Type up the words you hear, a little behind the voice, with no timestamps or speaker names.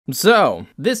So,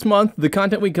 this month, the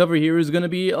content we cover here is going to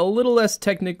be a little less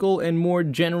technical and more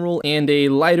general and a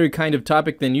lighter kind of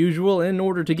topic than usual in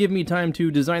order to give me time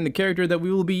to design the character that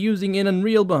we will be using in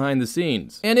Unreal behind the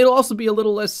scenes. And it'll also be a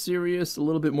little less serious, a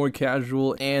little bit more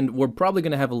casual, and we're probably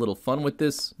going to have a little fun with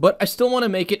this, but I still want to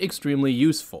make it extremely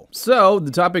useful. So, the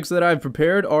topics that I've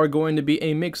prepared are going to be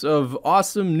a mix of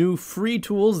awesome new free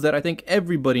tools that I think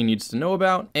everybody needs to know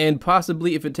about, and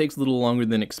possibly, if it takes a little longer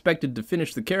than expected to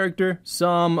finish the character,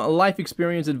 some life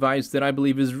experience advice that I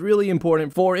believe is really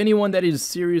important for anyone that is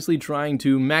seriously trying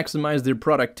to maximize their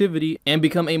productivity and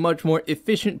become a much more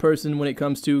efficient person when it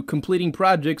comes to completing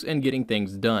projects and getting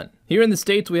things done. Here in the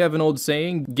States, we have an old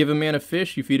saying, give a man a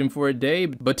fish, you feed him for a day,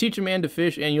 but teach a man to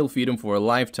fish and you'll feed him for a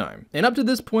lifetime. And up to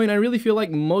this point, I really feel like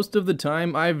most of the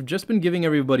time, I've just been giving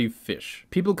everybody fish.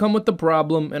 People come with the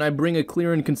problem, and I bring a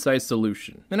clear and concise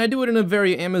solution. And I do it in a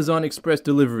very Amazon Express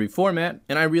delivery format,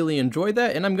 and I really enjoy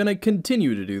that, and I'm gonna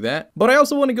continue to do that. But I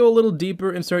also want to go a little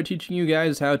deeper and start teaching you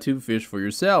guys how to fish for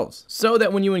yourselves, so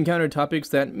that when you encounter topics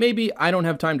that maybe I don't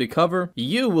have time to cover,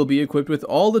 you will be equipped with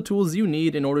all the tools you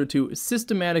need in order to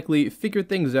systematically figure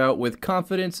things out with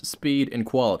confidence, speed, and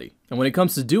quality. And when it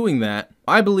comes to doing that,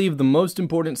 I believe the most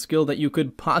important skill that you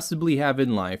could possibly have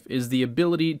in life is the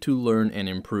ability to learn and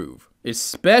improve.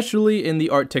 Especially in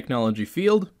the art technology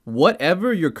field,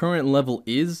 whatever your current level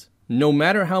is, no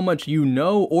matter how much you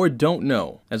know or don't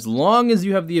know, as long as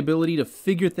you have the ability to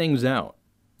figure things out,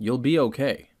 you'll be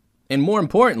okay. And more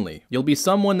importantly, you'll be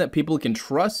someone that people can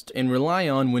trust and rely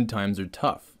on when times are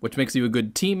tough, which makes you a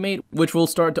good teammate, which will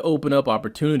start to open up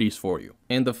opportunities for you.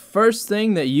 And the first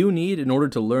thing that you need in order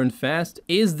to learn fast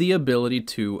is the ability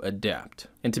to adapt.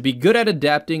 And to be good at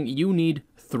adapting, you need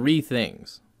 3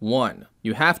 things. 1,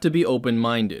 you have to be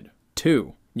open-minded.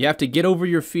 2, you have to get over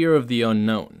your fear of the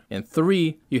unknown. And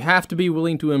 3, you have to be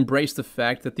willing to embrace the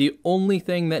fact that the only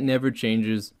thing that never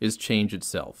changes is change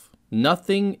itself.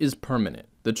 Nothing is permanent.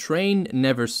 The train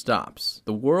never stops.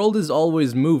 The world is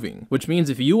always moving, which means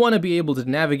if you want to be able to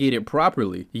navigate it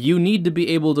properly, you need to be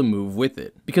able to move with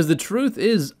it. Because the truth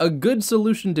is, a good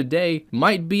solution today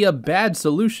might be a bad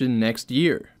solution next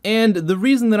year. And the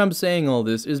reason that I'm saying all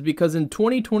this is because in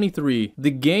 2023, the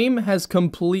game has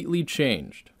completely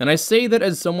changed. And I say that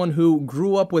as someone who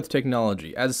grew up with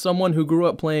technology, as someone who grew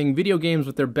up playing video games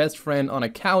with their best friend on a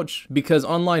couch because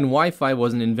online Wi-Fi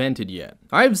wasn't invented yet.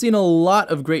 I've seen a lot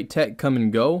of great tech come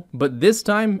and go, but this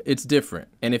time it's different.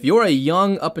 And if you're a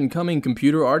young up-and-coming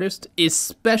computer artist,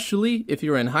 especially if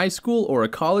you're in high school or a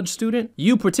college student,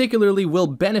 you particularly will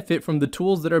benefit from the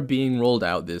tools that are being rolled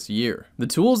out this year. The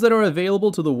tools that are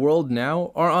available to the world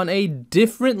now are on a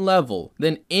different level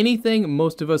than anything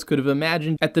most of us could have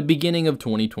imagined at the beginning of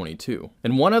 2022.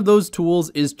 And one of those tools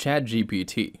is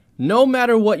chatgpt. No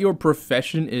matter what your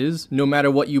profession is, no matter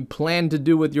what you plan to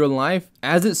do with your life,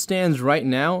 as it stands right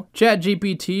now,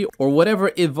 chatgpt or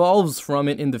whatever evolves from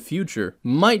it in the future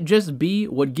might just be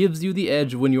what gives you the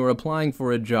edge when you're applying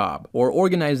for a job, or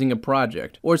organizing a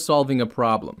project, or solving a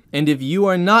problem. And if you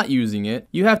are not using it,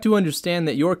 you have to understand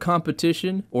that your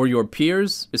competition, or your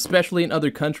peers, especially in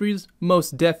other countries,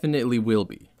 most definitely will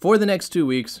be. For the next 2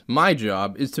 weeks, my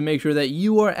job is to make sure that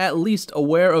you are at least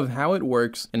aware of how it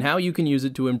works and how you can use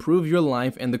it to improve your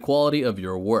life and the quality of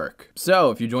your work.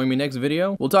 So, if you join me next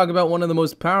video, we'll talk about one of the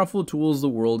most powerful tools the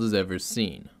world has ever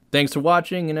seen. Thanks for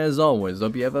watching, and as always,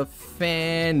 hope you have a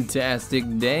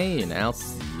fantastic day, and I'll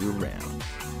see you around.